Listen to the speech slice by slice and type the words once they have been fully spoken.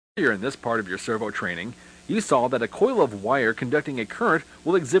Earlier in this part of your servo training, you saw that a coil of wire conducting a current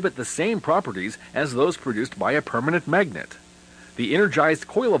will exhibit the same properties as those produced by a permanent magnet. The energized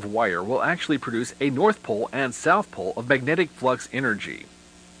coil of wire will actually produce a north pole and south pole of magnetic flux energy.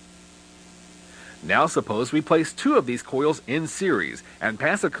 Now suppose we place two of these coils in series and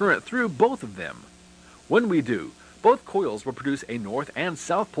pass a current through both of them. When we do, both coils will produce a north and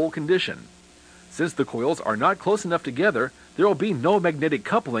south pole condition. Since the coils are not close enough together, there will be no magnetic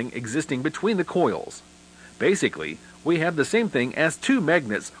coupling existing between the coils. Basically, we have the same thing as two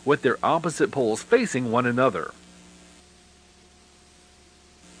magnets with their opposite poles facing one another.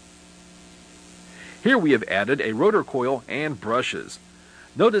 Here we have added a rotor coil and brushes.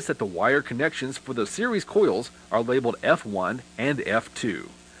 Notice that the wire connections for the series coils are labeled F1 and F2.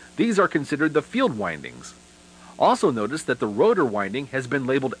 These are considered the field windings. Also notice that the rotor winding has been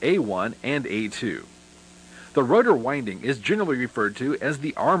labeled A1 and A2. The rotor winding is generally referred to as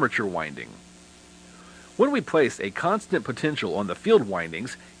the armature winding. When we place a constant potential on the field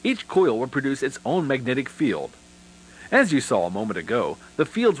windings, each coil will produce its own magnetic field. As you saw a moment ago, the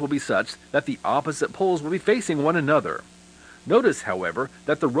fields will be such that the opposite poles will be facing one another. Notice, however,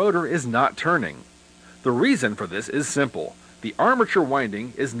 that the rotor is not turning. The reason for this is simple. The armature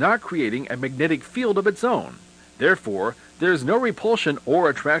winding is not creating a magnetic field of its own. Therefore, there is no repulsion or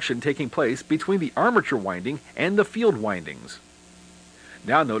attraction taking place between the armature winding and the field windings.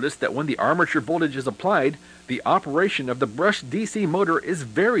 Now notice that when the armature voltage is applied, the operation of the brushed DC motor is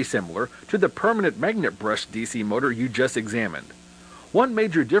very similar to the permanent magnet brushed DC motor you just examined. One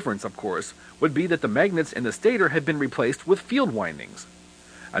major difference, of course, would be that the magnets in the stator have been replaced with field windings.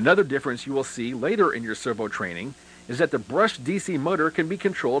 Another difference you will see later in your servo training is that the brushed DC motor can be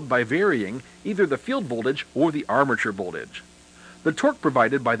controlled by varying either the field voltage or the armature voltage. The torque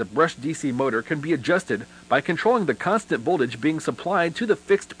provided by the brushed DC motor can be adjusted by controlling the constant voltage being supplied to the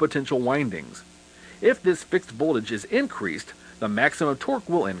fixed potential windings. If this fixed voltage is increased, the maximum torque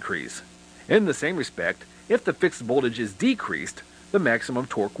will increase. In the same respect, if the fixed voltage is decreased, the maximum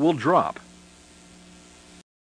torque will drop.